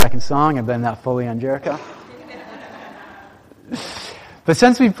second song. I blame that fully on Jericho. But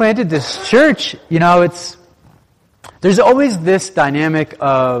since we planted this church, there's always this dynamic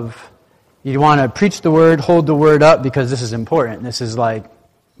of you want to preach the word, hold the word up, because this is important. This is like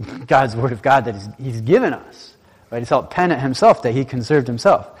God's word of God that He's given us. Right? He's helped pen it Himself, that He conserved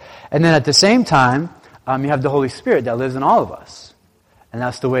Himself. And then at the same time, you have the Holy Spirit that lives in all of us. And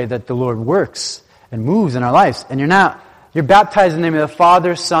that's the way that the Lord works and moves in our lives. And you're baptized in the name of the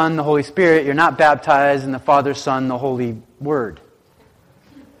Father, Son, the Holy Spirit. You're not baptized in the Father, Son, the Holy Word.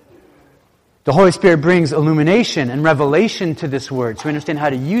 The Holy Spirit brings illumination and revelation to this word, so we understand how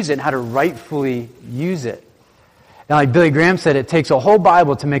to use it and how to rightfully use it. And like Billy Graham said, it takes a whole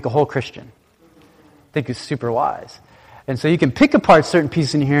Bible to make a whole Christian. I think it's super wise. And so you can pick apart certain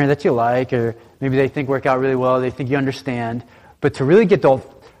pieces in here that you like, or maybe they think work out really well, they think you understand. But to really get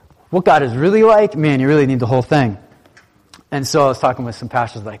what God is really like, man, you really need the whole thing. And so I was talking with some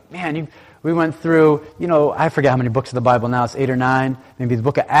pastors like, man, we went through, I forget how many books of the Bible now. It's 8 or 9. Maybe the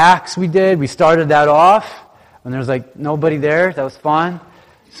book of Acts we did. We started that off when there was like nobody there. That was fun.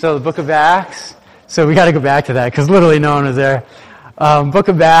 So the book of Acts. So we got to go back to that because literally no one was there. Book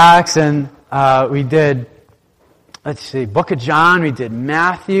of Acts, and we did, book of John. We did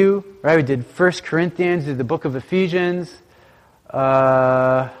Matthew, right? We did 1 Corinthians. We did the book of Ephesians.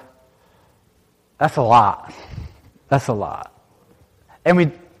 That's a lot. That's a lot. And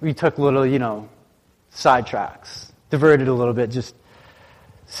we took little, sidetracks, diverted a little bit, just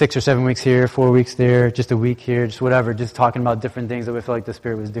 6 or 7 weeks here, 4 weeks there, just a week here, just whatever, just talking about different things that we feel like the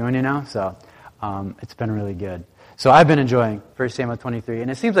Spirit was doing, So it's been really good. So I've been enjoying 1 Samuel 23,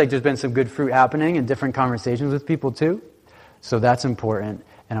 and it seems like there's been some good fruit happening and different conversations with people too. So that's important,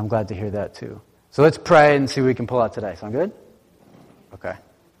 and I'm glad to hear that too. So let's pray and see what we can pull out today. Sound good? Okay.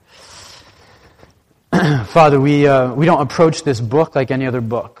 Father, we don't approach this book like any other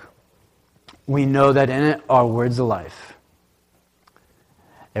book. We know that in it are words of life.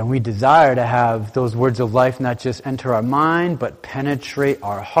 And we desire to have those words of life not just enter our mind, but penetrate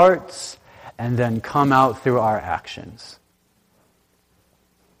our hearts and then come out through our actions.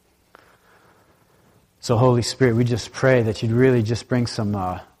 So Holy Spirit, we just pray that you'd really just bring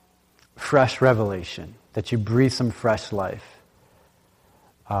some fresh revelation, that you breathe some fresh life.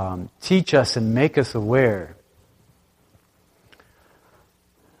 Teach us and make us aware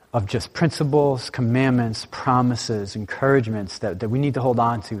of just principles, commandments, promises, encouragements that we need to hold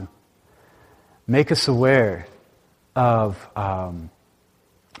on to. Make us aware of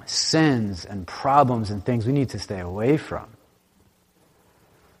sins and problems and things we need to stay away from.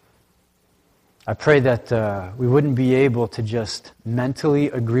 I pray that we wouldn't be able to just mentally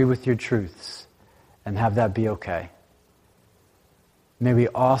agree with your truths and have that be okay. May we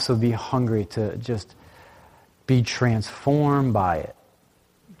also be hungry to just be transformed by it.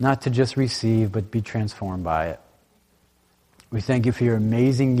 Not to just receive, but be transformed by it. We thank you for your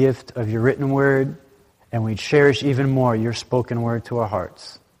amazing gift of your written word, and we cherish even more your spoken word to our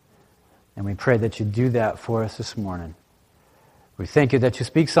hearts. And we pray that you do that for us this morning. We thank you that you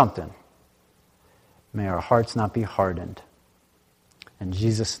speak something. May our hearts not be hardened. In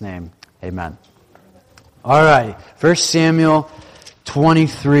Jesus' name, amen. All right, 1 Samuel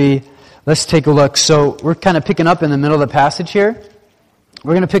 23. Let's take a look. So we're kind of picking up in the middle of the passage here.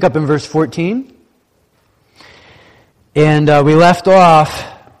 We're going to pick up in verse 14. And we left off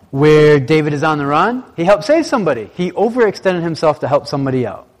where David is on the run. He helped save somebody. He overextended himself to help somebody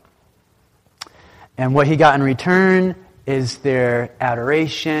out. And what he got in return is their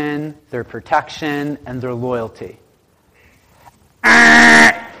adoration, their protection, and their loyalty.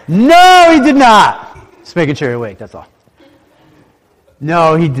 No, he did not. Just making sure you're awake, that's all.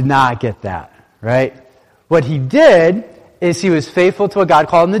 No, he did not get that, right? What he did is he was faithful to what God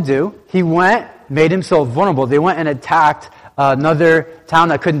called him to do. He went, made himself vulnerable. They went and attacked another town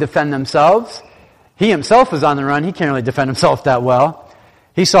that couldn't defend themselves. He himself was on the run. He can't really defend himself that well.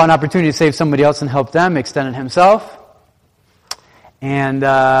 He saw an opportunity to save somebody else and help them, extended himself. And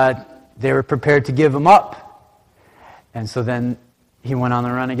they were prepared to give him up. And so then he went on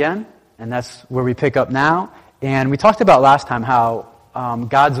the run again. And that's where we pick up now. And we talked about last time how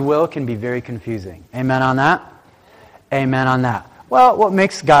God's will can be very confusing. Amen on that? Amen on that. Well, what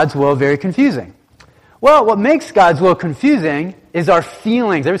makes God's will very confusing? Well, what makes God's will confusing is our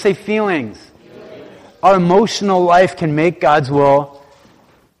feelings. Everybody say feelings. Our emotional life can make God's will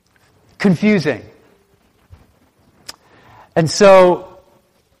confusing. And so,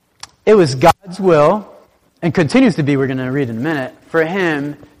 it was God's will, and continues to be, we're going to read in a minute, for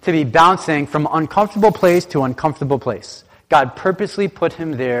him to be bouncing from uncomfortable place to uncomfortable place. God purposely put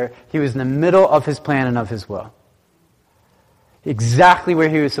him there. He was in the middle of his plan and of his will. exactly where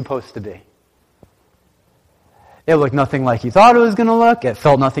he was supposed to be. It looked nothing like he thought it was going to look. It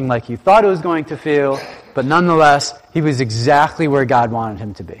felt nothing like he thought it was going to feel. But nonetheless, he was exactly where God wanted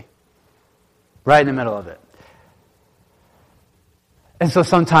him to be. Right in the middle of it. And so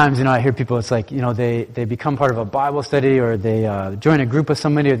sometimes, I hear people, it's like, they become part of a Bible study, or they join a group with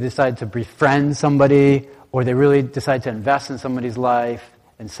somebody, or they decide to befriend somebody, or they really decide to invest in somebody's life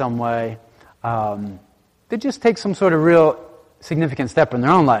in some way. They just take some sort of real significant step in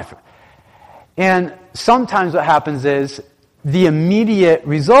their own life. And sometimes what happens is the immediate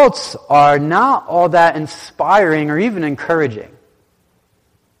results are not all that inspiring or even encouraging.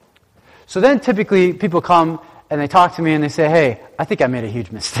 So then typically people come and they talk to me and they say, hey, I think I made a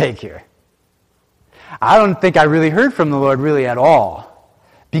huge mistake here. I don't think I really heard from the Lord really at all.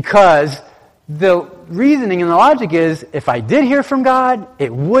 Because the reasoning and the logic is, if I did hear from God,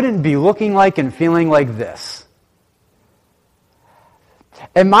 it wouldn't be looking like and feeling like this.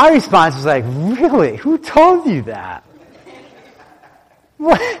 And my response was like, really? Who told you that?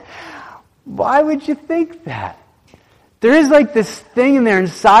 What? Why would you think that? There is like this thing in there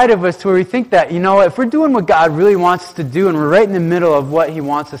inside of us to where we think that, if we're doing what God really wants us to do and we're right in the middle of what He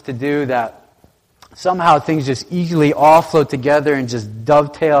wants us to do, that somehow things just easily all flow together and just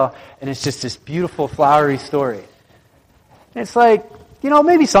dovetail, and it's just this beautiful, flowery story. And it's like,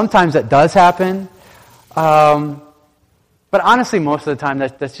 maybe sometimes that does happen, but honestly, most of the time,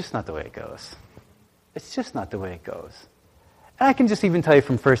 that's just not the way it goes. It's just not the way it goes. And I can just even tell you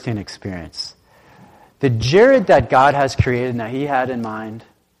from firsthand experience. The Jared that God has created and that He had in mind,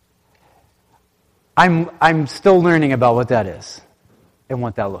 I'm still learning about what that is and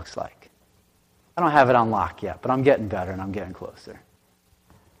what that looks like. I don't have it on lock yet, but I'm getting better and I'm getting closer.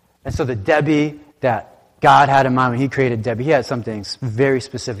 And so the Debbie that God had in mind when He created Debbie, He had something very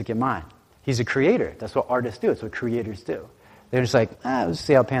specific in mind. He's a creator. That's what artists do. It's what creators do. They're just like, let's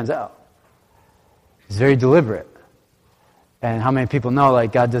see how it pans out. He's very deliberate. And how many people know,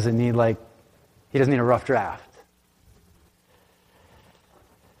 God doesn't need, He doesn't need a rough draft.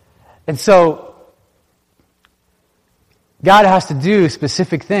 And so, God has to do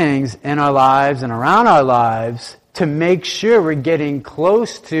specific things in our lives and around our lives to make sure we're getting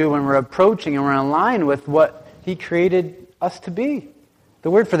close to and we're approaching and we're in line with what He created us to be.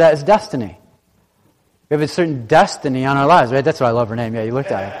 The word for that is destiny. We have a certain destiny on our lives, right? That's why I love her name. Yeah, you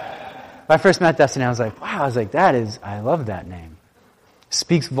looked at it. When I first met Destiny, I was like, wow, I love that name.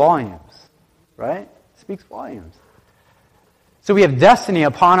 Speaks volumes. Right? Speaks volumes. So we have destiny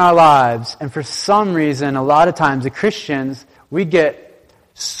upon our lives, and for some reason, a lot of times, the Christians, we get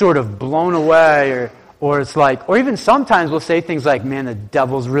sort of blown away, or it's like, or even sometimes we'll say things like, man, the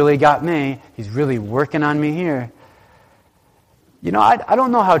devil's really got me. He's really working on me here. I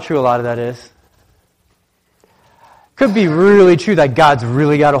don't know how true a lot of that is. Could be really true that God's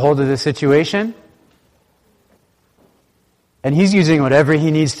really got a hold of this situation. And He's using whatever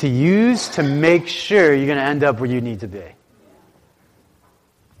He needs to use to make sure you're going to end up where you need to be.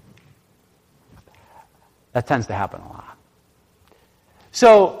 That tends to happen a lot.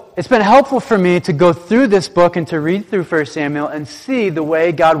 So, it's been helpful for me to go through this book and to read through 1 Samuel and see the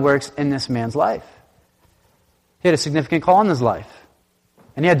way God works in this man's life. He had a significant call in his life.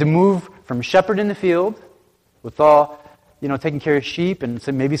 And he had to move from shepherd in the field with all, taking care of sheep and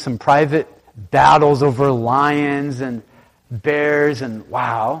maybe some private battles over lions and bears and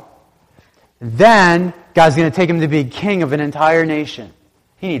wow. Then God's going to take him to be king of an entire nation.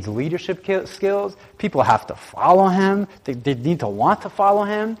 He needs leadership skills. People have to follow him. They need to want to follow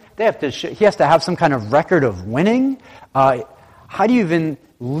him. He has to have some kind of record of winning. How do you even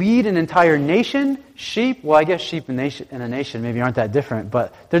lead an entire nation? Sheep, well, I guess sheep in a nation maybe aren't that different,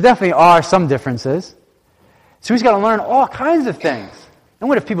 but there definitely are some differences. So he's got to learn all kinds of things. And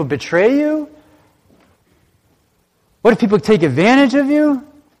what if people betray you? What if people take advantage of you?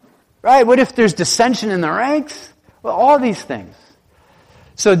 Right? What if there's dissension in the ranks? Well, all these things.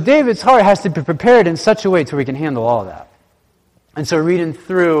 So David's heart has to be prepared in such a way to where he can handle all of that. And so reading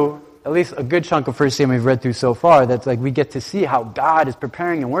through at least a good chunk of 1 Samuel we've read through so far, that's like we get to see how God is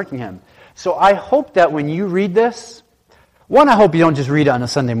preparing and working him. So I hope that when you read this, one, I hope you don't just read it on a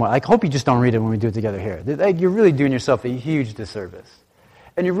Sunday morning. I hope you just don't read it when we do it together here. Like, you're really doing yourself a huge disservice.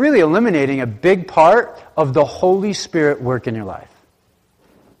 And you're really eliminating a big part of the Holy Spirit work in your life.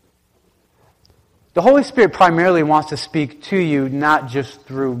 The Holy Spirit primarily wants to speak to you, not just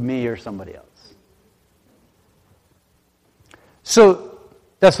through me or somebody else. So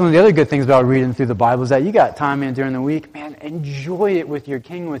that's one of the other good things about reading through the Bible is that you got time in during the week. Man, enjoy it with your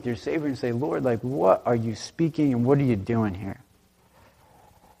King, with your Savior, and say, Lord, what are you speaking and what are you doing here?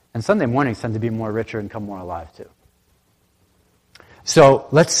 And Sunday mornings tend to be more richer and come more alive too. So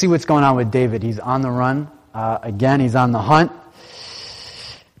let's see what's going on with David. He's on the run. Again, he's on the hunt.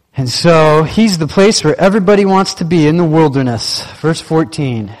 And so he's the place where everybody wants to be, in the wilderness. Verse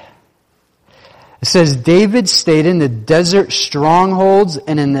 14. It says, David stayed in the desert strongholds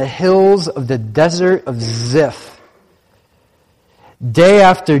and in the hills of the desert of Ziph. Day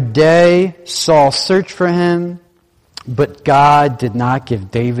after day, Saul searched for him, but God did not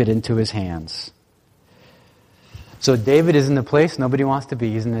give David into his hands. So David is in the place nobody wants to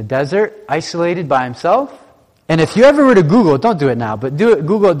be. He's in the desert, isolated by himself. And if you ever were to Google it, don't do it now, but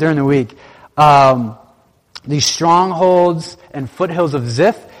Google it during the week. These strongholds and foothills of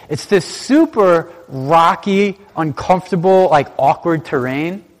Ziph, it's this super rocky, uncomfortable, awkward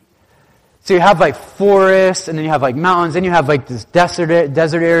terrain. So you have forests, and then you have mountains, then you have this desert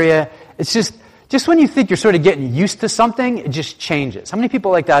area. It's just when you think you're sort of getting used to something, it just changes. How many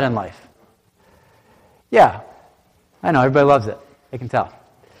people like that in life? Yeah, I know, everybody loves it. I can tell.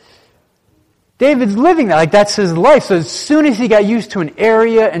 David's living that, that's his life. So as soon as he got used to an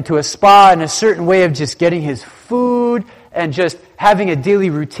area and to a spot and a certain way of just getting his food and just having a daily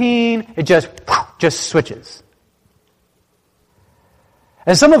routine, it just switches.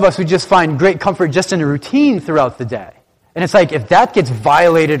 And some of us, we just find great comfort just in a routine throughout the day. And it's if that gets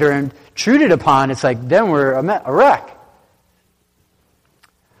violated or intruded upon, it's then we're a wreck.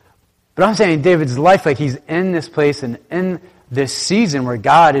 But I'm saying David's life, he's in this place and in this season where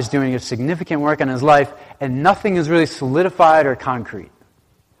God is doing a significant work in his life, and nothing is really solidified or concrete.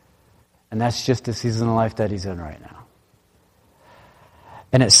 And that's just the season of life that he's in right now.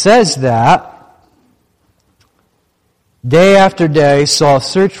 And it says that day after day, Saul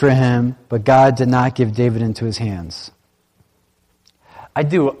searched for him, but God did not give David into his hands. I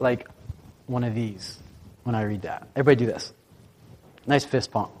do one of these when I read that. Everybody do this. Nice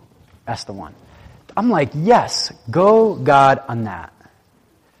fist pump. That's the one. I'm yes, go God on that.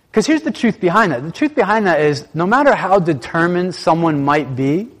 Because here's the truth behind that. The truth behind that is no matter how determined someone might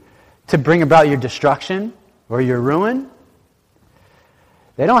be to bring about your destruction or your ruin,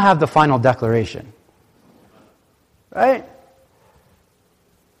 they don't have the final declaration. Right?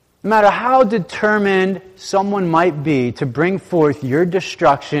 No matter how determined someone might be to bring forth your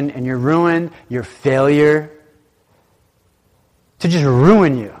destruction and your ruin, your failure, to just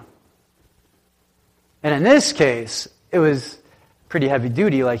ruin you. And in this case, it was pretty heavy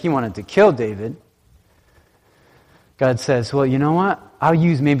duty, he wanted to kill David. God says, well, you know what? I'll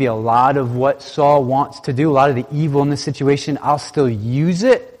use maybe a lot of what Saul wants to do, a lot of the evil in this situation. I'll still use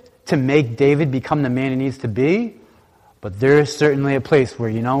it to make David become the man he needs to be. But there is certainly a place where,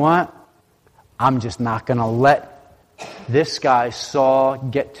 you know what? I'm just not going to let this guy, Saul,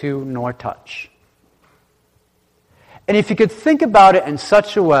 get to nor touch. And if you could think about it in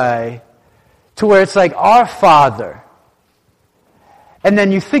such a way to where it's our Father, and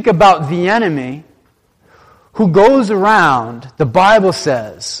then you think about the enemy who goes around, the Bible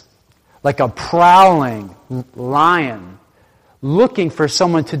says, like a prowling lion, looking for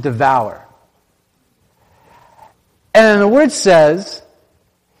someone to devour. And then the Word says,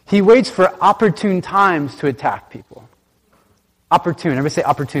 he waits for opportune times to attack people. Opportune. Everybody say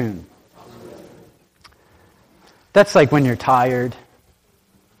opportune. That's when you're tired.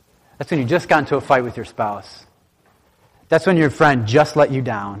 That's when you just got into a fight with your spouse. That's when your friend just let you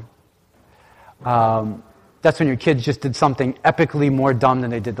down. That's when your kids just did something epically more dumb than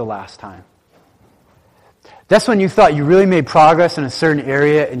they did the last time. That's when you thought you really made progress in a certain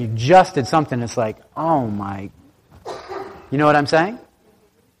area and you just did something that's oh my... You know what I'm saying?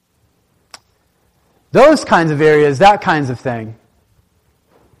 Those kinds of areas, that kinds of thing,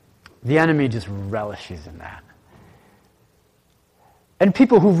 the enemy just relishes in that. And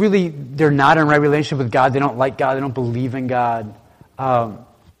people who really, they're not in right relationship with God, they don't like God, they don't believe in God,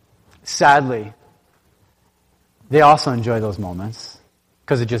 sadly, they also enjoy those moments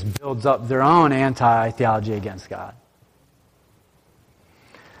because it just builds up their own anti-theology against God.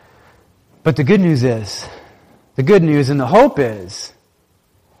 But the good news and the hope is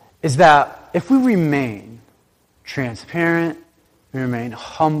that if we remain transparent, we remain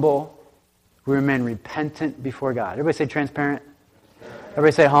humble, we remain repentant before God. Everybody say transparent.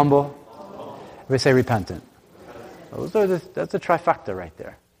 Everybody say humble. Everybody say repentant. That's a trifecta right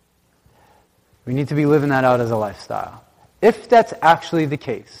there. We need to be living that out as a lifestyle. If that's actually the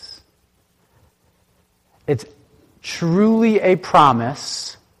case, it's truly a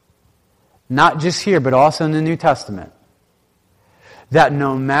promise, not just here, but also in the New Testament, that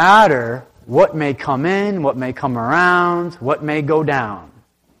no matter what may come in, what may come around, what may go down,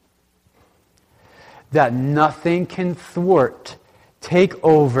 that nothing can thwart, take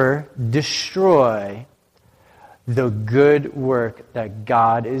over, destroy the good work that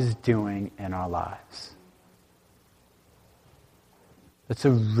God is doing in our lives. That's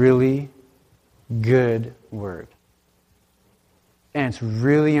a really good word. And it's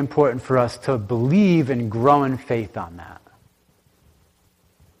really important for us to believe and grow in faith on that.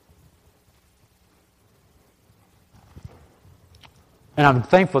 And I'm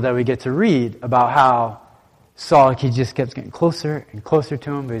thankful that we get to read about how Saul, he just kept getting closer and closer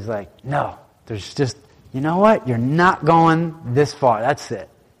to him, but he's like, no, there's just, you know what? You're not going this far. That's it.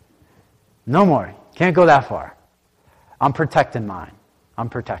 No more. Can't go that far. I'm protecting mine. I'm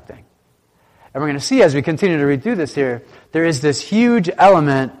protecting. And we're going to see as we continue to read through this here, there is this huge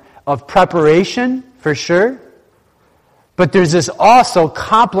element of preparation, for sure. But there's this also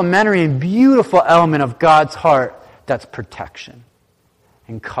complementary and beautiful element of God's heart that's protection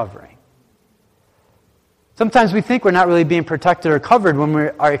and covering. Sometimes we think we're not really being protected or covered when we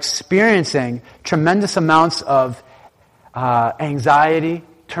are experiencing tremendous amounts of anxiety,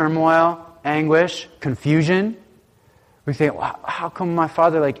 turmoil, anguish, confusion. We think, well, how come my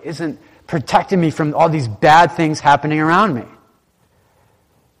Father isn't protecting me from all these bad things happening around me?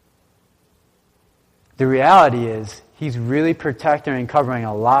 The reality is, He's really protecting and covering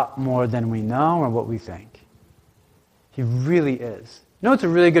a lot more than we know or what we think. He really is. You know what's a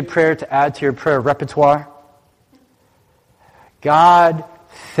really good prayer to add to your prayer repertoire? God,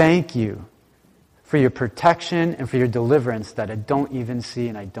 thank you for your protection and for your deliverance that I don't even see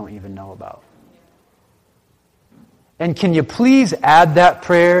and I don't even know about. And can you please add that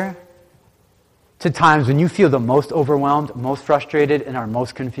prayer to times when you feel the most overwhelmed, most frustrated, and are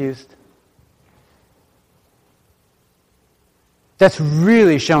most confused? That's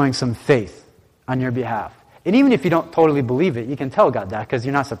really showing some faith on your behalf. And even if you don't totally believe it, you can tell God that because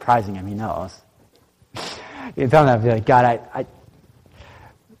you're not surprising Him. He knows. You can tell Him that, be like, God,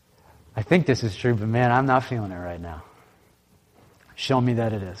 I think this is true, but man, I'm not feeling it right now. Show me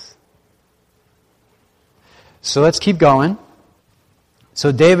that it is. So let's keep going.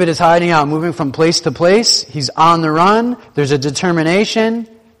 So David is hiding out, moving from place to place. He's on the run. There's a determination.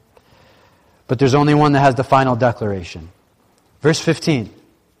 But there's only one that has the final declaration. Verse 15.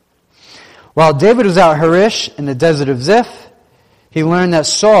 While David was out Harish in the desert of Ziph, he learned that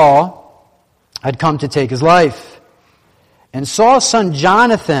Saul had come to take his life. And Saul's son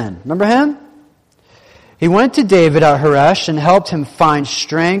Jonathan, remember him? He went to David at Harish and helped him find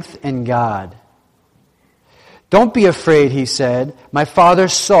strength in God. Don't be afraid, he said. My father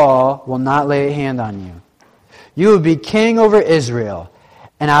Saul will not lay a hand on you. You will be king over Israel,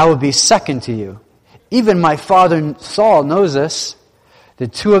 and I will be second to you. Even my father Saul knows this. The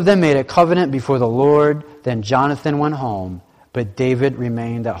two of them made a covenant before the Lord. Then Jonathan went home, but David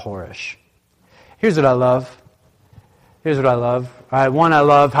remained at Horish. Here's what I love. All right, one, I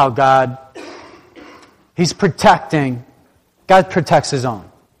love how God, He's protecting. God protects His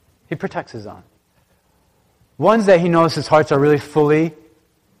own. He protects His own. Ones that He knows His hearts are really fully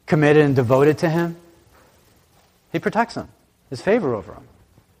committed and devoted to Him, He protects them. His favor over them.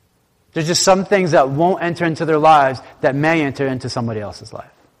 There's just some things that won't enter into their lives that may enter into somebody else's life.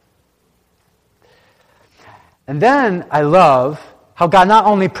 And then I love how God not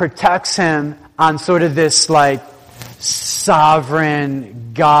only protects him on sort of this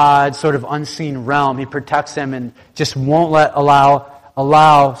sovereign God sort of unseen realm. He protects him and just won't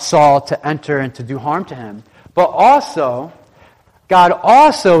allow Saul to enter and to do harm to him. But also, God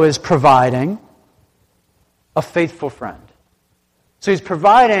also is providing a faithful friend. So He's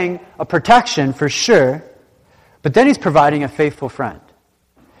providing a protection for sure, but then He's providing a faithful friend.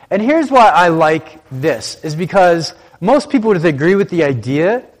 And here's why I like this, is because most people would agree with the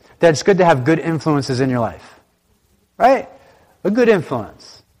idea that it's good to have good influences in your life. Right? A good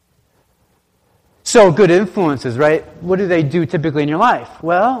influence. So good influences, right? What do they do typically in your life?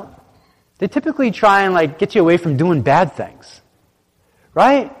 Well, they typically try and get you away from doing bad things.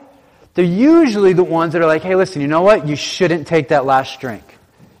 Right? They're usually the ones that are like, hey, listen, you know what? You shouldn't take that last drink.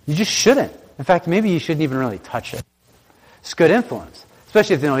 You just shouldn't. In fact, maybe you shouldn't even really touch it. It's good influence,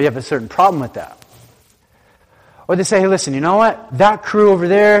 especially if you have a certain problem with that. Or they say, hey, listen, you know what? That crew over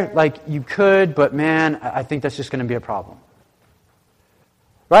there, you could, but man, I think that's just going to be a problem.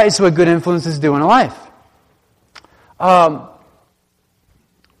 Right? It's what good influences do in a life.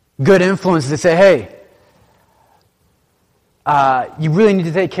 Good influences, they say, hey, you really need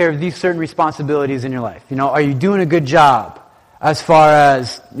to take care of these certain responsibilities in your life. Are you doing a good job as far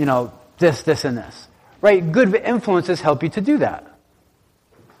as, this, and this? Right? Good influences help you to do that.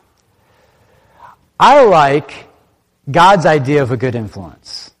 I like God's idea of a good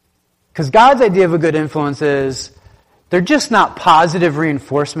influence. Because God's idea of a good influence is, they're just not positive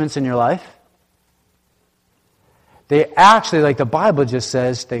reinforcements in your life. They actually, like the Bible just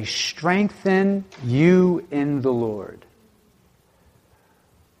says, they strengthen you in the Lord.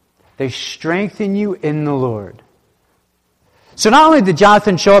 They strengthen you in the Lord. So not only did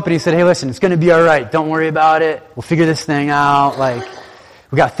Jonathan show up and he said, hey, listen, it's going to be all right. Don't worry about it. We'll figure this thing out. Like,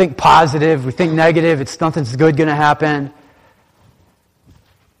 we got to think positive. We think negative. It's nothing's good going to happen.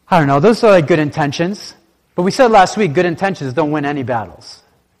 I don't know. Those are like good intentions. But we said last week, good intentions don't win any battles.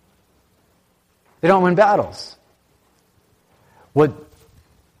 They don't win battles.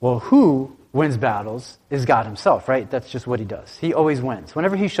 Who wins battles is God himself, right? That's just what he does. He always wins.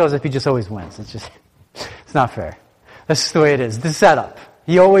 Whenever he shows up, he just always wins. It's not fair. That's just the way it is. The setup.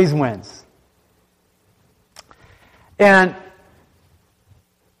 He always wins. And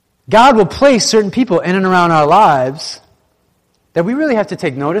God will place certain people in and around our lives that we really have to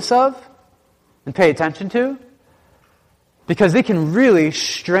take notice of and pay attention to, because they can really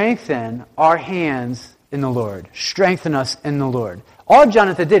strengthen our hands in the Lord, strengthen us in the Lord. All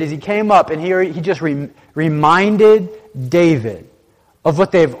Jonathan did is he came up and he just reminded David of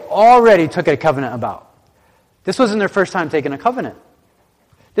what they've already took a covenant about. This wasn't their first time taking a covenant.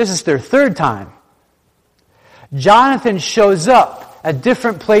 This is their third time. Jonathan shows up at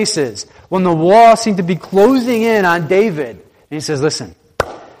different places when the wall seemed to be closing in on David. And he says, listen,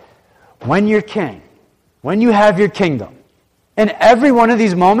 when you're king, when you have your kingdom, in every one of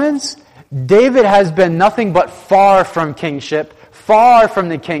these moments, David has been nothing but far from kingship, far from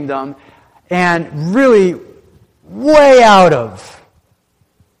the kingdom, and really way out of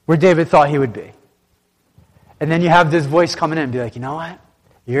where David thought he would be. And then you have this voice coming in and be like, you know what?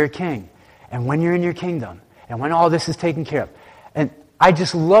 You're a king. And when you're in your kingdom, and when all this is taken care of. And I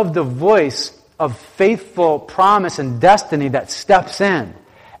just love the voice of faithful promise and destiny that steps in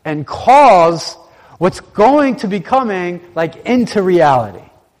and calls what's going to be coming like into reality.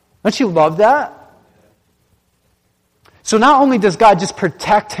 Don't you love that? So not only does God just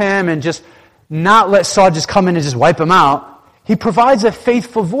protect him and just not let Saul just come in and just wipe him out, he provides a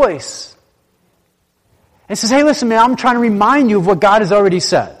faithful voice. And says, hey, listen, man, I'm trying to remind you of what God has already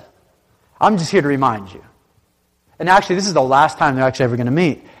said. I'm just here to remind you. And actually, this is the last time they're actually ever going to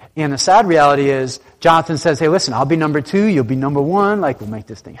meet. And the sad reality is, Jonathan says, hey, listen, I'll be number 2, you'll be number 1, like, we'll make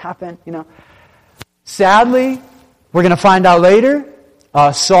this thing happen, you know. Sadly, we're going to find out later,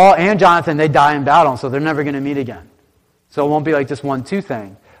 Saul and Jonathan, they die in battle, so they're never going to meet again. So it won't be like this 1-2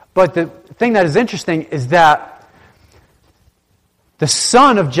 thing. But the thing that is interesting is that the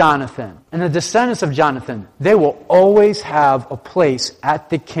son of Jonathan and the descendants of Jonathan, they will always have a place at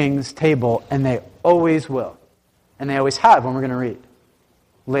the king's table, and they always will. And they always have, when we're going to read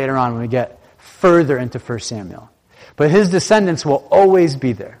later on when we get further into 1 Samuel. But his descendants will always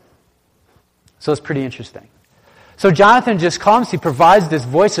be there. So it's pretty interesting. So Jonathan just comes, he provides this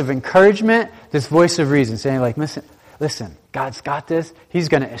voice of encouragement, this voice of reason, saying like, listen, God's got this. He's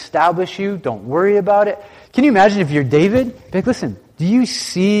going to establish you. Don't worry about it. Can you imagine if you're David? Be like, listen, do you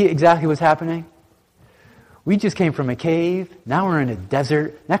see exactly what's happening? We just came from a cave. Now we're in a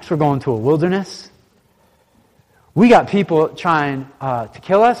desert. Next we're going to a wilderness. We got people trying to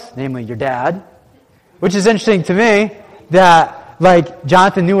kill us, namely your dad. Which is interesting to me that, like,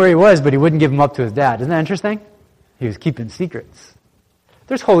 Jonathan knew where he was, but he wouldn't give him up to his dad. Isn't that interesting? He was keeping secrets.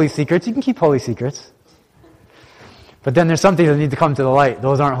 There's holy secrets. You can keep holy secrets. But then there's some things that need to come to the light.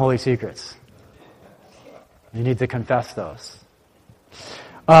 Those aren't holy secrets. You need to confess those.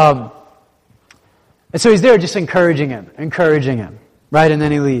 And so he's there just encouraging him, right? And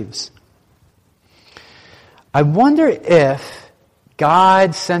then he leaves. I wonder if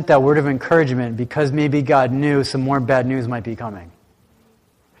God sent that word of encouragement because maybe God knew some more bad news might be coming.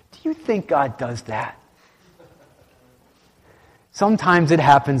 Do you think God does that? Sometimes it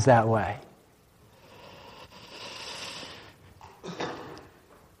happens that way.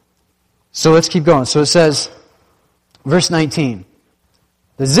 So let's keep going. So it says, verse 19,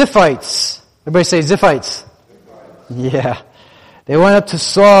 the Ziphites, everybody say Ziphites. Yeah. They went up to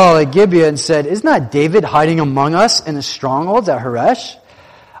Saul at Gibeah and said, is not David hiding among us in the strongholds at Horesh,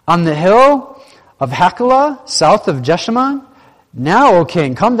 on the hill of Hachilah, south of Jeshimon? Now, O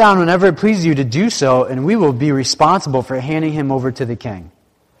king, come down whenever it pleases you to do so, and we will be responsible for handing him over to the king.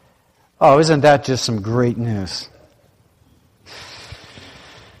 Oh, isn't that just some great news?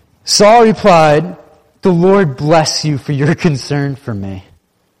 Saul replied, the Lord bless you for your concern for me.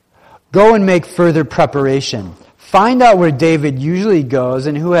 Go and make further preparation. Find out where David usually goes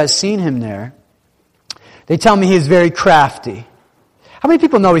and who has seen him there. They tell me he is very crafty. How many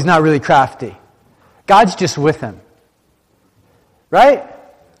people know he's not really crafty? God's just with him. Right?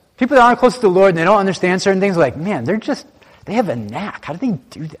 People that aren't close to the Lord and they don't understand certain things, like, man, they have a knack. How do they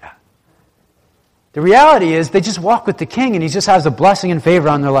do that? The reality is they just walk with the king and he just has a blessing and favor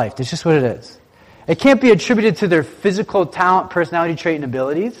on their life. That's just what it is. It can't be attributed to their physical talent, personality trait, and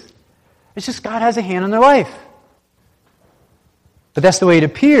abilities. It's just God has a hand on their life. But that's the way it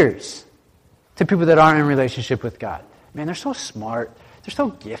appears to people that aren't in relationship with God. Man, they're so smart. They're so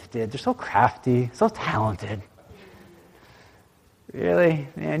gifted. They're so crafty. So talented. Really?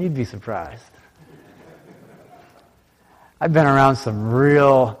 Man, you'd be surprised. I've been around some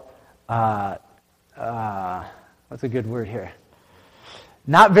real, what's a good word here?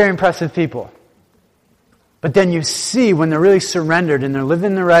 Not very impressive people. But then you see when they're really surrendered and they're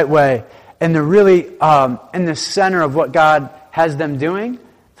living the right way and they're really in the center of what God has them doing,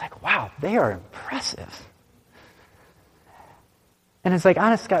 it's like, wow, they are impressive. And it's like,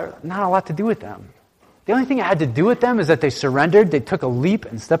 honest, got not a lot to do with them. The only thing it had to do with them is that they surrendered, they took a leap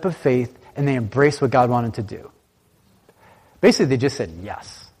and step of faith, and they embraced what God wanted to do. Basically, they just said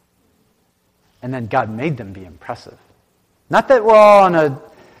yes. And then God made them be impressive. Not that we're all on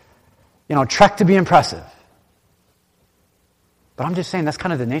a trek to be impressive. But I'm just saying that's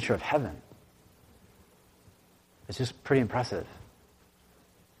kind of the nature of heaven. It's just pretty impressive.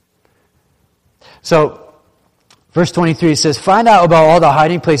 So, verse 23 says, find out about all the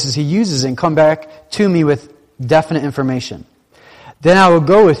hiding places he uses and come back to me with definite information. Then I will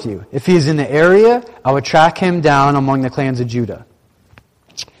go with you. If he is in the area, I will track him down among the clans of Judah.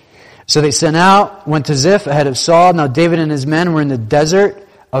 So they sent out, went to Ziph ahead of Saul. Now David and his men were in the desert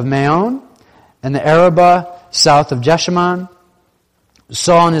of Maon and the Arabah south of Jeshimon.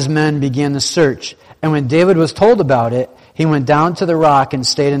 Saul and his men began the search. And when David was told about it, he went down to the rock and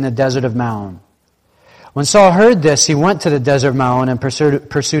stayed in the desert of Maon. When Saul heard this, he went to the desert of Maon in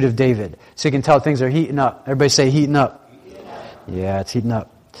pursuit of David. So you can tell things are heating up. Everybody say heating up. Yeah, it's heating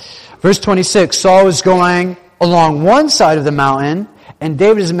up. Verse 26, Saul was going along one side of the mountain, and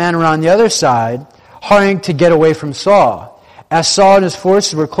David and his men were on the other side, hurrying to get away from Saul. As Saul and his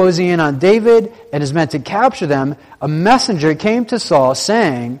forces were closing in on David and his men to capture them, a messenger came to Saul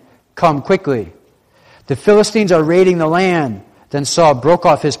saying, come quickly. The Philistines are raiding the land. Then Saul broke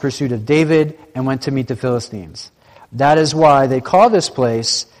off his pursuit of David and went to meet the Philistines. That is why they call this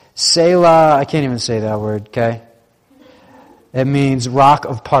place Selah. I can't even say that word, okay? It means rock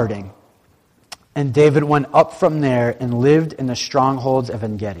of parting. And David went up from there and lived in the strongholds of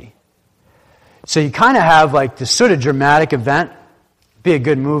En-Gedi. So you kind of have like this sort of dramatic event. Be a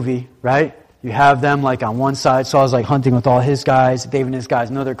good movie, right? You have them like on one side. Saul's like hunting with all his guys. David and his guys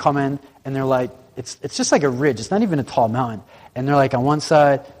know they're coming. And they're like, it's just like a ridge. It's not even a tall mountain. And they're like on one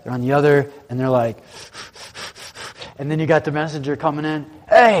side, they're on the other. And they're like, and then you got the messenger coming in.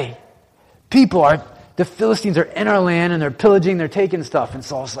 Hey, the Philistines are in our land and they're pillaging, they're taking stuff. And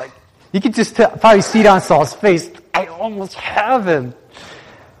Saul's like, you can just probably see it on Saul's face. I almost have him.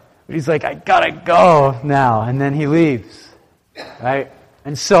 But he's like, I gotta go now. And then he leaves. Right?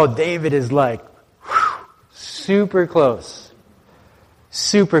 And so David is like, super close.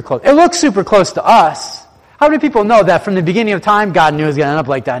 Super close. It looks super close to us. How many people know that from the beginning of time, God knew it was going to end up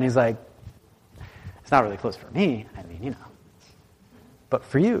like that? And he's like, it's not really close for me. I mean, But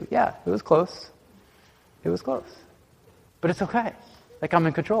for you, yeah, it was close. It was close. But it's okay. Like, I'm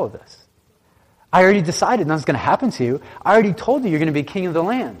in control of this. I already decided nothing's going to happen to you. I already told you you're going to be king of the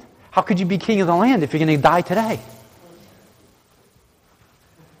land. How could you be king of the land if you're going to die today?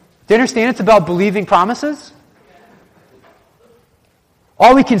 Do you understand it's about believing promises?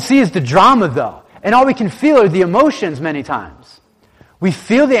 All we can see is the drama, though. And all we can feel are the emotions many times. We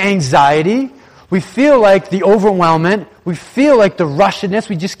feel the anxiety. We feel like the overwhelmment. We feel like the rushedness.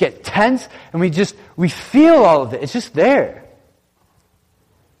 We just get tense. And we feel all of it. It's just there.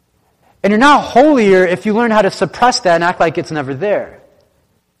 And you're not holier if you learn how to suppress that and act like it's never there.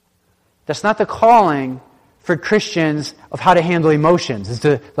 That's not the calling for Christians of how to handle emotions, is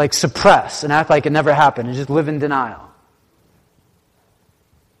to like suppress and act like it never happened and just live in denial.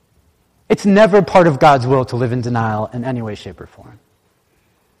 It's never part of God's will to live in denial in any way, shape, or form.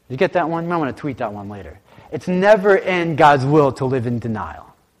 You get that one? You might want to tweet that one later. It's never in God's will to live in denial.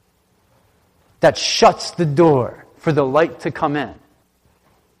 That shuts the door for the light to come in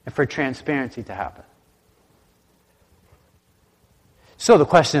and for transparency to happen. So the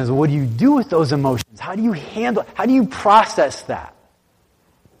question is, what do you do with those emotions? How do you process that?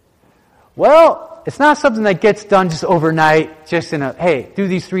 Well, it's not something that gets done just overnight, just hey, do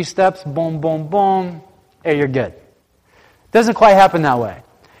these 3 steps, boom, boom, boom, hey, you're good. It doesn't quite happen that way.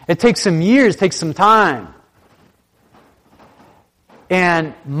 It takes some years, takes some time.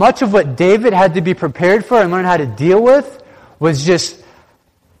 And much of what David had to be prepared for and learn how to deal with was just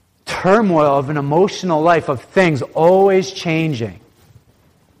turmoil of an emotional life of things always changing.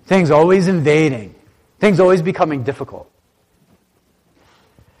 Things always invading. Things always becoming difficult.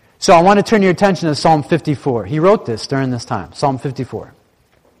 So I want to turn your attention to Psalm 54. He wrote this during this time, Psalm 54.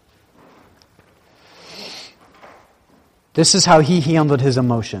 This is how he handled his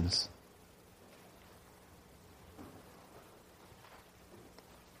emotions.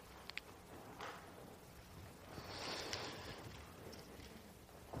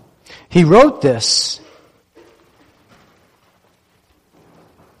 He wrote this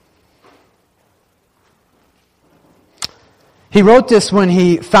when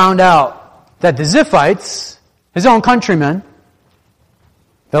he found out that the Ziphites, his own countrymen,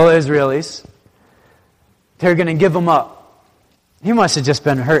 fellow Israelis, they're going to give him up. He must have just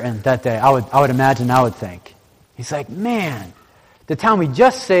been hurting that day. I would think. He's like, man, the town we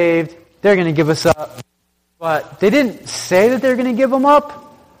just saved, they're going to give us up. But they didn't say that they're going to give him up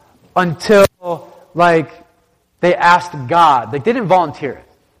until, they asked God. They didn't volunteer it.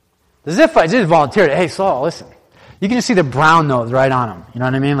 The Ziphites didn't volunteer it. Hey, Saul, listen. You can just see the brown nose right on him. You know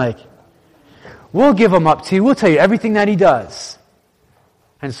what I mean? We'll give him up to you. We'll tell you everything that he does.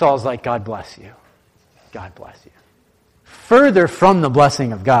 And Saul's like, God bless you. God bless you. Further from the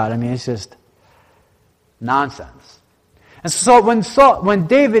blessing of God. I mean, it's just nonsense. And so when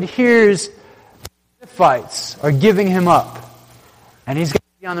David hears the Ziphites are giving him up, and he's going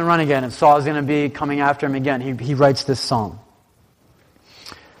to be on the run again, and Saul's going to be coming after him again, he writes this psalm.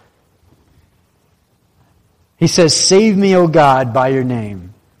 He says, "Save me, O God, by your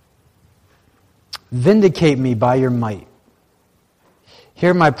name. Vindicate me by your might.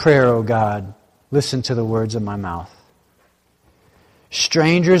 Hear my prayer, O God. Listen to the words of my mouth.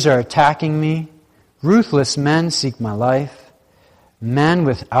 Strangers are attacking me. Ruthless men seek my life. Men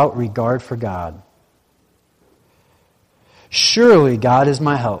without regard for God. Surely God is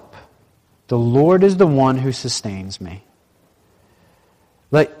my help. The Lord is the one who sustains me.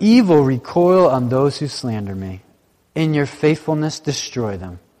 Let evil recoil on those who slander me. In your faithfulness destroy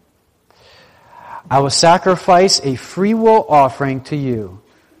them. I will sacrifice a freewill offering to you.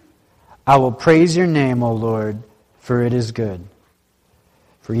 I will praise your name, O Lord, for it is good.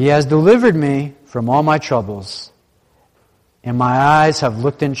 For he has delivered me from all my troubles, and my eyes have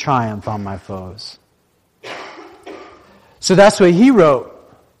looked in triumph on my foes." So that's what he wrote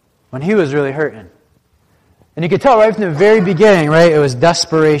when he was really hurting. And you could tell right from the very beginning, right? It was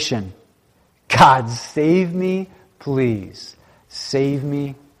desperation. God, save me, please. Save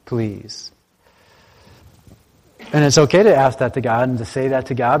me, please. And it's okay to ask that to God and to say that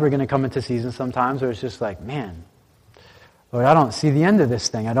to God. We're going to come into seasons sometimes where it's just like, man, Lord, I don't see the end of this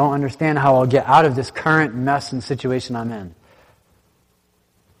thing. I don't understand how I'll get out of this current mess and situation I'm in.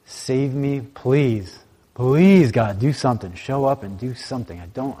 Save me, please. Please, God, do something. Show up and do something. I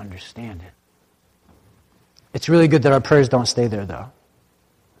don't understand it. It's really good that our prayers don't stay there, though.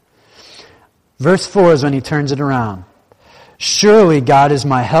 Verse 4 is when he turns it around. Surely God is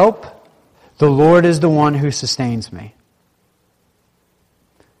my help. The Lord is the one who sustains me.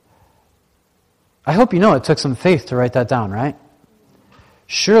 I hope you know it took some faith to write that down, right?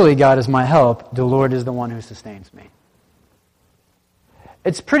 Surely God is my help. The Lord is the one who sustains me.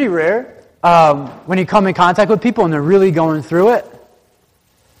 It's pretty rare when you come in contact with people and they're really going through it.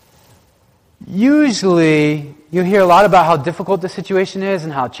 Usually, you hear a lot about how difficult the situation is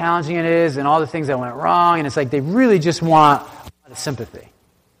and how challenging it is and all the things that went wrong. And it's like they really just want a lot of sympathy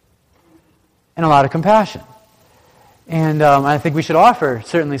and a lot of compassion. And I think we should offer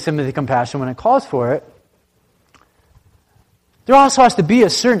certainly sympathy, compassion when it calls for it. There also has to be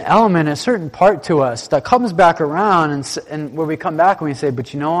a certain element, a certain part to us that comes back around and where we come back and we say,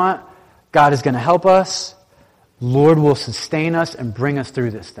 but you know what? God is going to help us. Lord will sustain us and bring us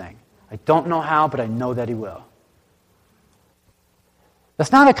through this thing. I don't know how, but I know that He will.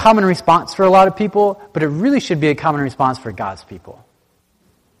 That's not a common response for a lot of people, but it really should be a common response for God's people.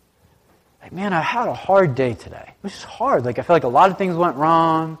 Like, man, I had a hard day today. It was just hard. I feel like a lot of things went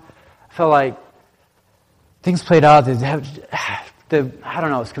wrong. I felt like things played out. I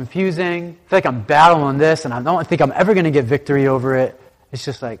don't know, it's confusing. I feel like I'm battling this, and I don't think I'm ever going to get victory over it. It's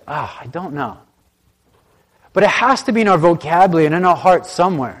just like, I don't know. But it has to be in our vocabulary and in our heart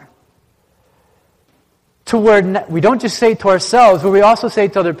somewhere. To where we don't just say it to ourselves, but we also say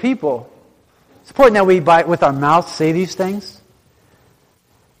it to other people. It's important that we, with our mouth, say these things.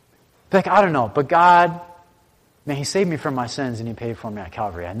 Like, I don't know, but God, man, He saved me from my sins and He paid for me at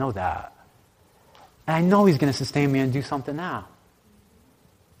Calvary. I know that. And I know He's going to sustain me and do something now.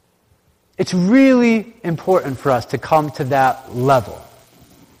 It's really important for us to come to that level.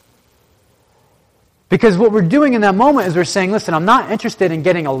 Because what we're doing in that moment is we're saying, listen, I'm not interested in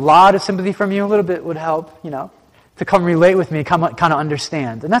getting a lot of sympathy from you. A little bit would help, to come relate with me, kind of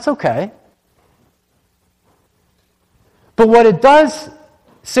understand. And that's okay. But what it does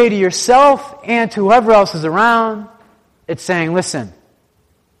say to yourself and to whoever else is around, it's saying, listen,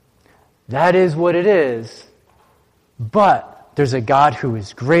 that is what it is, but there's a God who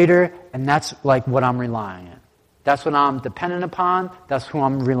is greater, and that's like what I'm relying on. That's what I'm dependent upon. That's who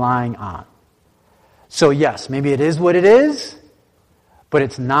I'm relying on. So yes, maybe it is what it is, but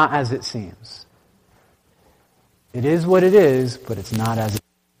it's not as it seems. It is what it is, but it's not as it seems.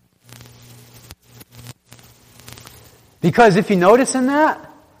 Because if you notice in that,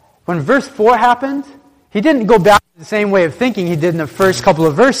 when verse 4 happened, he didn't go back to the same way of thinking he did in the first couple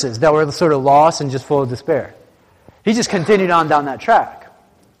of verses that were sort of lost and just full of despair. He just continued on down that track.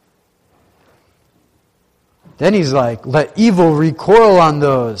 Then he's like, let evil recoil on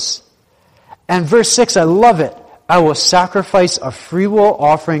those. And verse 6, I love it. I will sacrifice a freewill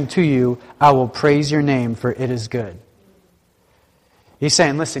offering to you. I will praise your name, for it is good. He's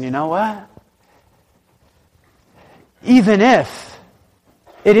saying, listen, you know what? Even if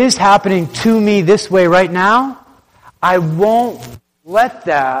it is happening to me this way right now, I won't let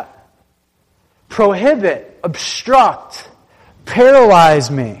that prohibit, obstruct, paralyze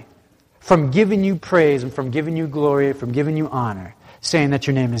me from giving you praise and from giving you glory, from giving you honor. Saying that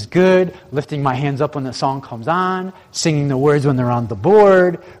your name is good, lifting my hands up when the song comes on, singing the words when they're on the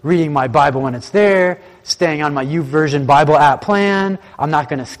board, reading my Bible when it's there, staying on my YouVersion Bible app plan. I'm not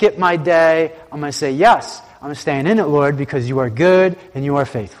going to skip my day. I'm going to say, yes, I'm staying in it, Lord, because you are good and you are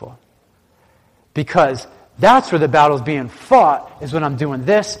faithful. Because that's where the battle's being fought, is when I'm doing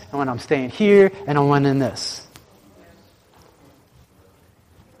this, and when I'm staying here, and I'm winning this.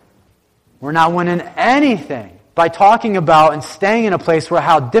 We're not winning anything by talking about and staying in a place where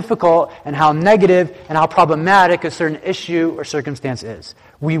how difficult and how negative and how problematic a certain issue or circumstance is.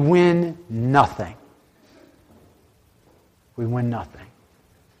 We win nothing. We win nothing.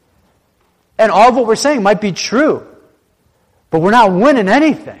 And all of what we're saying might be true, but we're not winning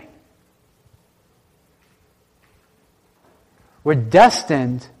anything. We're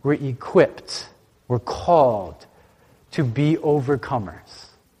destined, we're equipped, we're called to be overcomers.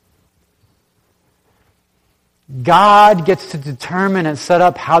 God gets to determine and set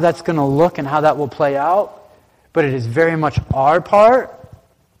up how that's going to look and how that will play out, but it is very much our part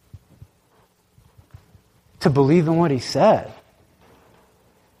to believe in what He said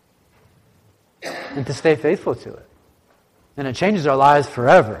and to stay faithful to it. And it changes our lives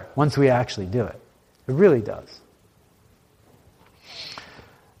forever once we actually do it. It really does.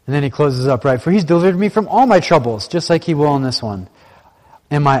 And then he closes up, right? For He's delivered me from all my troubles, just like He will in this one.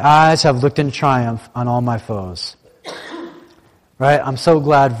 And my eyes have looked in triumph on all my foes. Right? I'm so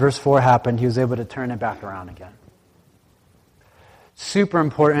glad verse 4 happened. He was able to turn it back around again. Super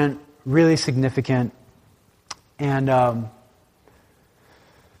important, really significant. And I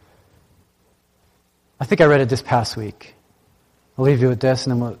think I read it this past week. I'll leave you with this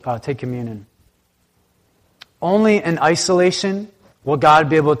and then we'll take communion. Only in isolation will God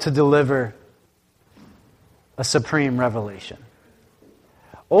be able to deliver a supreme revelation.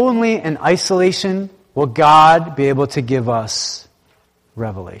 Only in isolation will God be able to give us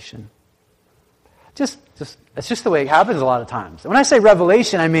revelation. It's just the way it happens a lot of times. When I say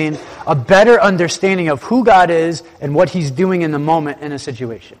revelation, I mean a better understanding of who God is and what He's doing in the moment in a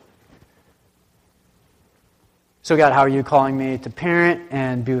situation. So God, how are you calling me to parent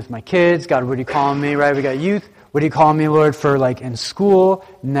and be with my kids? God, what are you calling me, right? We got youth. What are you calling me, Lord, for like in school,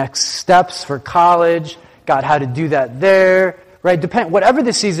 next steps for college? God, how to do that there, right? Whatever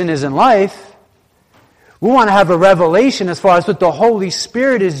the season is in life, we want to have a revelation as far as what the Holy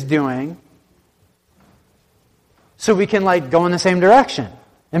Spirit is doing so we can like go in the same direction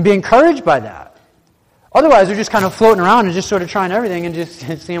and be encouraged by that. Otherwise, we're just kind of floating around and just sort of trying everything and just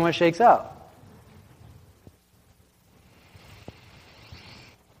seeing what shakes out.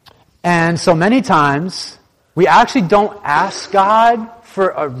 And so many times, we actually don't ask God for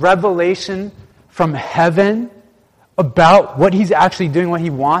a revelation from heaven about what He's actually doing, what He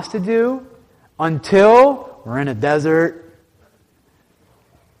wants to do, until we're in a desert,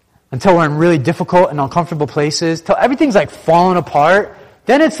 until we're in really difficult and uncomfortable places, till everything's like falling apart.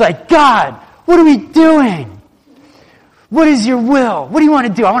 Then it's like, God, what are we doing? What is your will? What do you want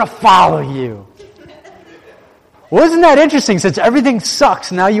to do? I want to follow you. Well, isn't that interesting? Since everything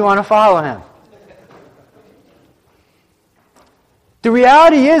sucks, now you want to follow Him. The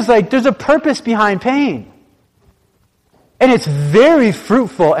reality is, like, there's a purpose behind pain. And it's very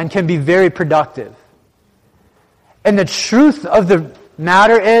fruitful and can be very productive. And the truth of the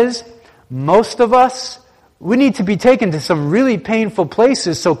matter is, most of us, we need to be taken to some really painful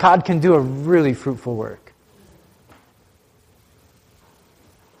places so God can do a really fruitful work.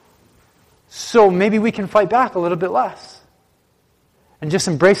 So maybe we can fight back a little bit less. and just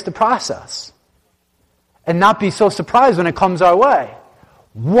embrace the process. And not be so surprised when it comes our way.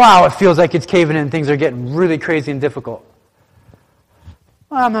 Wow, it feels like it's caving in and things are getting really crazy and difficult.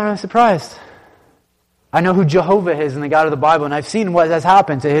 Well, I'm not really surprised. I know who Jehovah is and the God of the Bible, and I've seen what has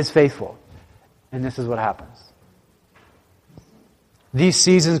happened to His faithful. And this is what happens. These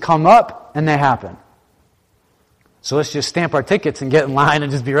seasons come up, and they happen. So let's just stamp our tickets and get in line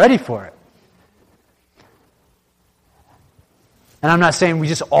and just be ready for it. And I'm not saying we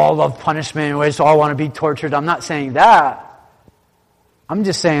just all love punishment and we just all want to be tortured. I'm not saying that. I'm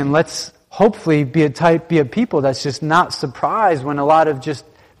just saying let's hopefully be a people that's just not surprised when a lot of just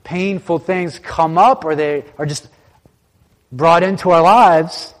painful things come up or they are just brought into our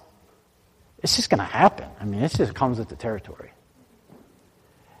lives. It's just going to happen. I mean, it just comes with the territory.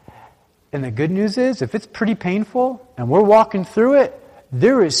 And the good news is, if it's pretty painful and we're walking through it,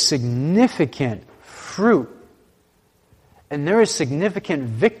 there is significant fruit. And there is significant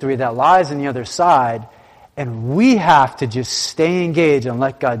victory that lies on the other side. And we have to just stay engaged and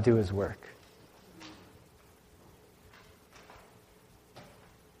let God do His work.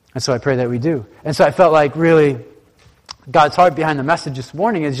 And so I pray that we do. And so I felt like really God's heart behind the message this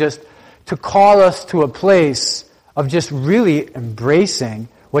morning is just to call us to a place of just really embracing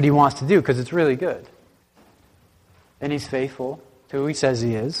what He wants to do, because it's really good. And He's faithful to who He says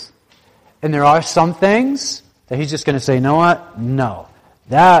He is. And there are some things that He's just going to say, you know what? No.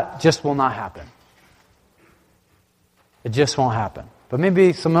 That just will not happen. It just won't happen. But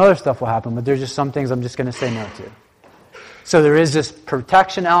maybe some other stuff will happen, but there's just some things I'm just going to say no to. So there is this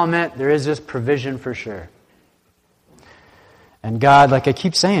protection element, there is this provision for sure. And God, like I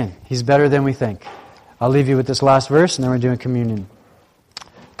keep saying, He's better than we think. I'll leave you with this last verse, and then we're doing communion.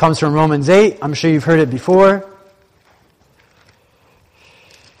 It comes from Romans 8. I'm sure you've heard it before.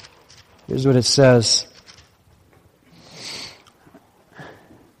 Here's what it says.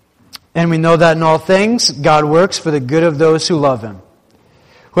 And we know that in all things, God works for the good of those who love Him,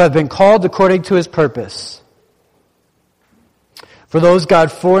 who have been called according to His purpose. For those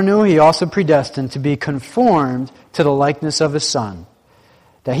God foreknew, He also predestined to be conformed to the likeness of His Son,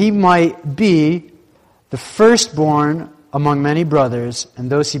 that He might be the firstborn among many brothers. And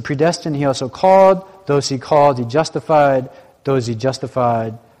those He predestined, He also called. Those He called, He justified. Those He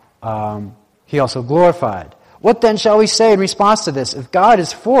justified, He also glorified. What then shall we say in response to this? If God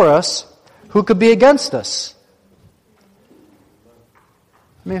is for us, who could be against us?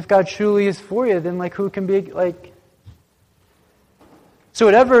 I mean, if God truly is for you, then who can be So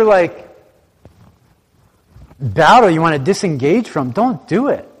whatever battle you want to disengage from, don't do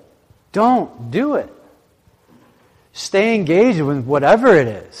it. Don't do it. Stay engaged with whatever it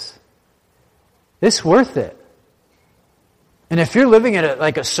is. It's worth it. And if you're living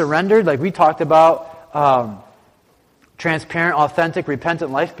at a surrendered, like we talked about, transparent, authentic,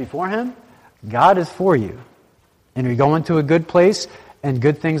 repentant life before Him, God is for you. And you're going to a good place, and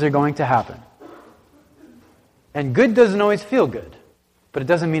good things are going to happen. And good doesn't always feel good, but it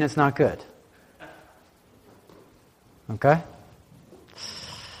doesn't mean it's not good. Okay?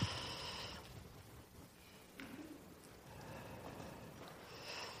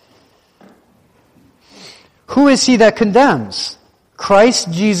 Who is he that condemns?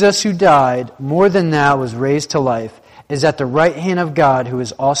 Christ Jesus, who died, more than that was raised to life, is at the right hand of God, who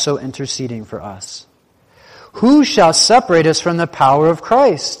is also interceding for us. Who shall separate us from the power of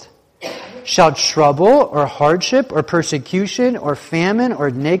Christ? Shall trouble, or hardship, or persecution, or famine,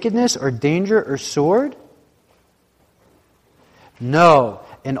 or nakedness, or danger, or sword? No,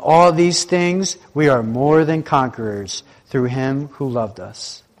 in all these things we are more than conquerors through Him who loved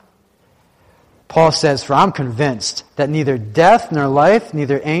us. Paul says, for I'm convinced that neither death nor life,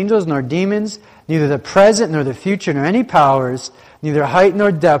 neither angels nor demons, neither the present nor the future nor any powers, neither height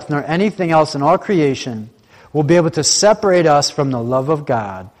nor depth nor anything else in all creation will be able to separate us from the love of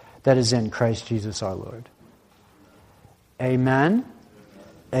God that is in Christ Jesus our Lord. Amen.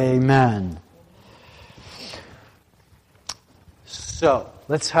 Amen. So,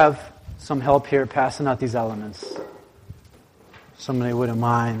 let's have some help here passing out these elements. Somebody wouldn't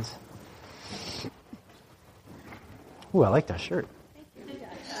mind. Ooh, I like that shirt.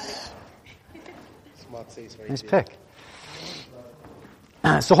 Nice pick.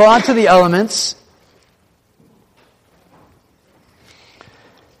 So hold on to the elements.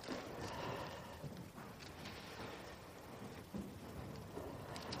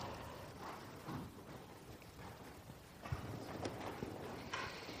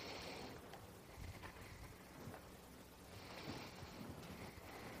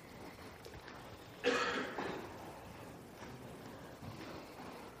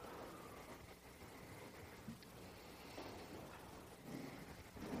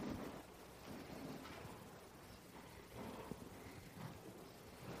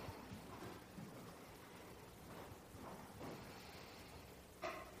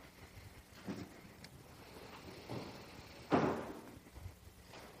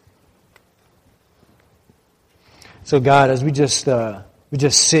 So God, as we just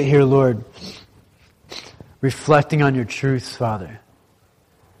sit here, Lord, reflecting on your truths, Father,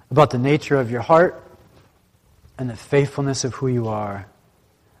 about the nature of your heart and the faithfulness of who you are,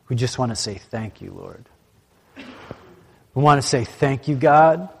 we just want to say thank you, Lord. We want to say thank you,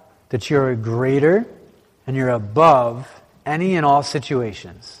 God, that you're greater and you're above any and all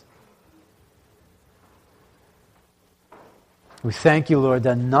situations. We thank you, Lord,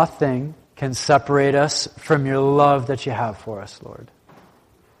 that nothing can separate us from your love that you have for us, Lord.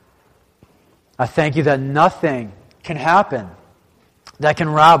 I thank you that nothing can happen that can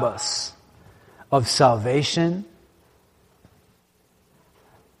rob us of salvation,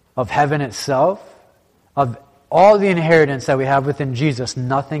 of heaven itself, of all the inheritance that we have within Jesus.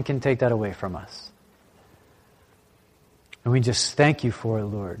 Nothing can take that away from us. And we just thank you for it,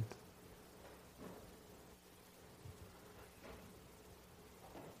 Lord.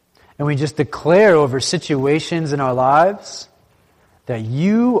 And we just declare over situations in our lives that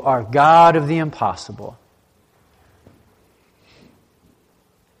you are God of the impossible.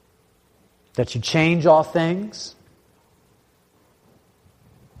 That you change all things.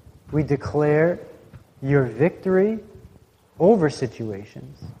 We declare your victory over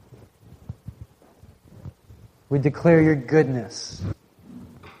situations. We declare your goodness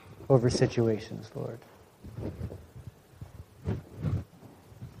over situations, Lord.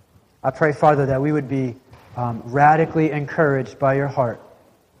 I pray, Father, that we would be radically encouraged by your heart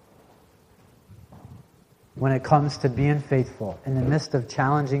when it comes to being faithful in the midst of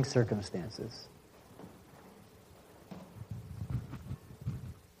challenging circumstances.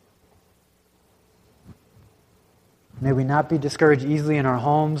 May we not be discouraged easily in our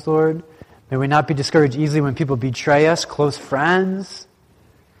homes, Lord. May we not be discouraged easily when people betray us, close friends,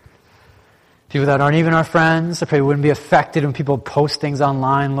 people that aren't even our friends. I pray we wouldn't be affected when people post things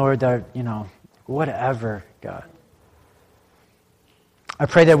online, Lord, that are, whatever, God. I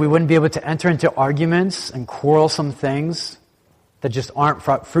pray that we wouldn't be able to enter into arguments and quarrelsome things that just aren't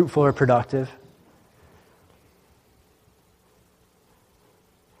fruitful or productive.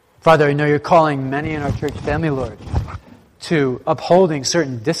 Father, I know you're calling many in our church family, Lord, to upholding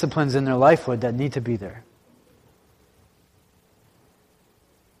certain disciplines in their life, Lord, that need to be there.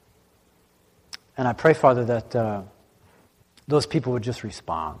 And I pray, Father, that those people would just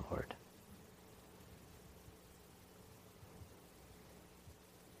respond, Lord.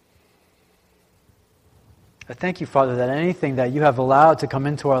 I thank you, Father, that anything that you have allowed to come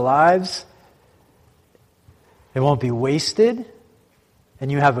into our lives, it won't be wasted,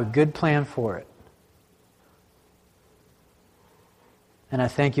 and you have a good plan for it. And I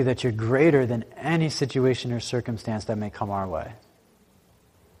thank you that you're greater than any situation or circumstance that may come our way.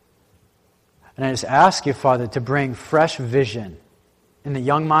 And I just ask you, Father, to bring fresh vision in the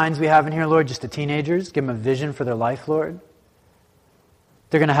young minds we have in here, Lord, just the teenagers. Give them a vision for their life, Lord.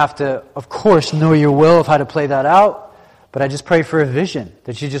 They're going to have to, of course, know your will of how to play that out. But I just pray for a vision,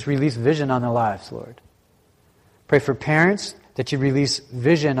 that you just release vision on their lives, Lord. Pray for parents, that you release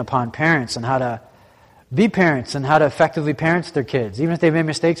vision upon parents on how to be parents and how to effectively parent their kids. Even if they've made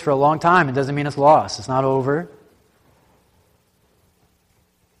mistakes for a long time, it doesn't mean it's lost. It's not over.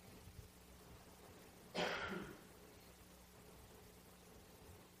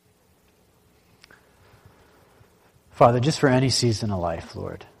 Father, just for any season of life,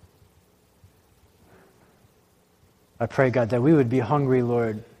 Lord, I pray, God, that we would be hungry,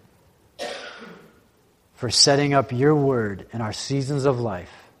 Lord, for setting up your word in our seasons of life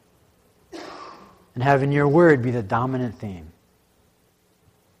and having your word be the dominant theme.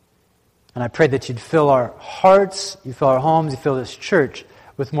 And I pray that you'd fill our hearts, you fill our homes, you fill this church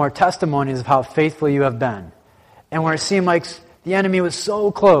with more testimonies of how faithful you have been. And where it seemed like the enemy was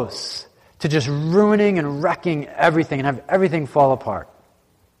so close to just ruining and wrecking everything and have everything fall apart,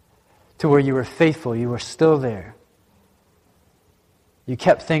 to where you were faithful, you were still there. You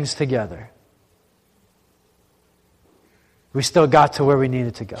kept things together. We still got to where we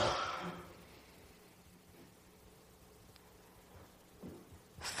needed to go.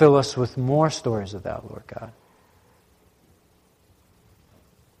 Fill us with more stories of that, Lord God.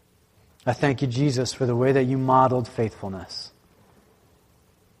 I thank you, Jesus, for the way that you modeled faithfulness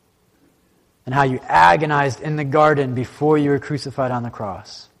and how you agonized in the garden before you were crucified on the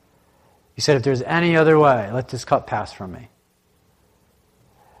cross. You said, if there's any other way, let this cup pass from me.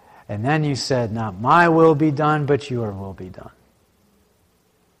 And then you said, not my will be done, but your will be done.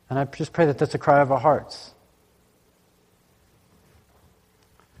 And I just pray that that's a cry of our hearts.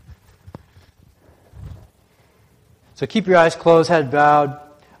 So keep your eyes closed, head bowed.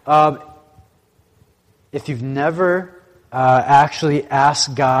 If you've never actually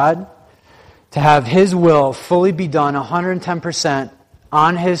asked God to have His will fully be done 110%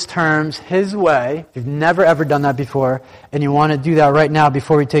 on His terms, His way. If you've never ever done that before, and you want to do that right now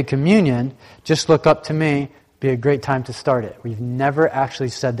before we take communion, just look up to me. Be a great time to start it. We've never actually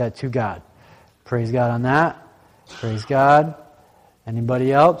said that to God. Praise God on that. Praise God.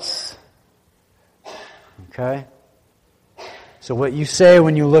 Anybody else? Okay. So what you say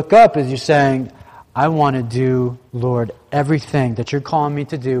when you look up is you're saying, I want to do, Lord, everything that you're calling me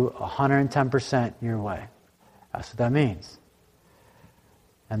to do 110% your way. That's what that means.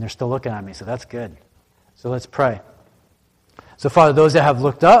 And they're still looking at me, so that's good. So let's pray. So Father, those that have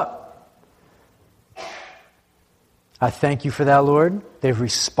looked up, I thank you for that, Lord. They've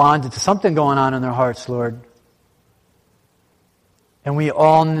responded to something going on in their hearts, Lord. And we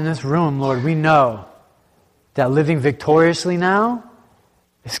all in this room, Lord, we know that living victoriously now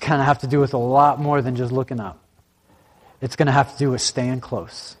is going to have to do with a lot more than just looking up. It's going to have to do with staying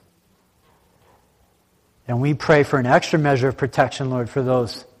close. And we pray for an extra measure of protection, Lord, for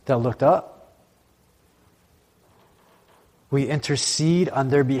those that looked up. We intercede on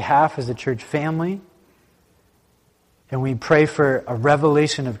their behalf as a church family. And we pray for a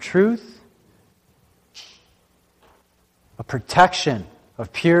revelation of truth, a protection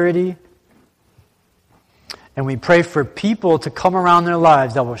of purity. And we pray for people to come around their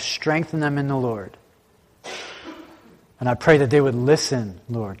lives that will strengthen them in the Lord. And I pray that they would listen,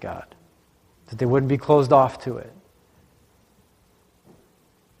 Lord God. That they wouldn't be closed off to it.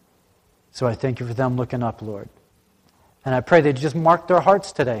 So I thank you for them looking up, Lord. And I pray they'd just mark their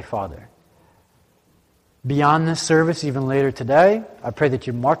hearts today, Father. Beyond this service, even later today, I pray that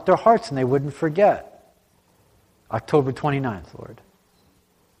you mark their hearts and they wouldn't forget. October 29th, Lord.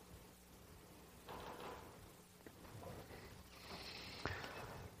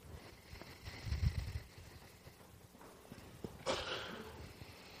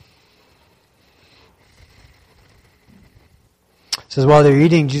 It says, while they were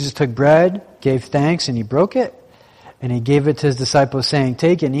eating, Jesus took bread, gave thanks, and He broke it. And He gave it to His disciples, saying,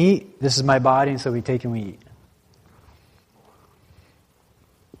 take and eat. This is my body. And so we take and we eat.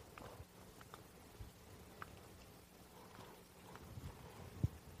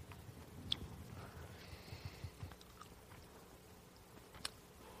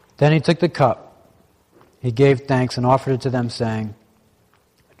 Then He took the cup. He gave thanks and offered it to them, saying,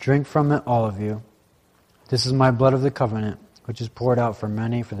 drink from it, all of you. This is my blood of the covenant, which is poured out for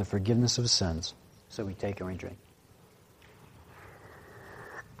many for the forgiveness of sins. So we take and we drink.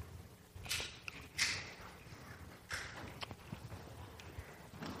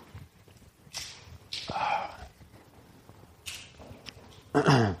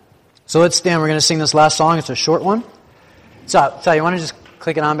 So let's stand. We're going to sing this last song. It's a short one. So, you want to just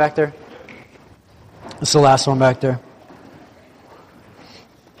click it on back there? It's the last one back there.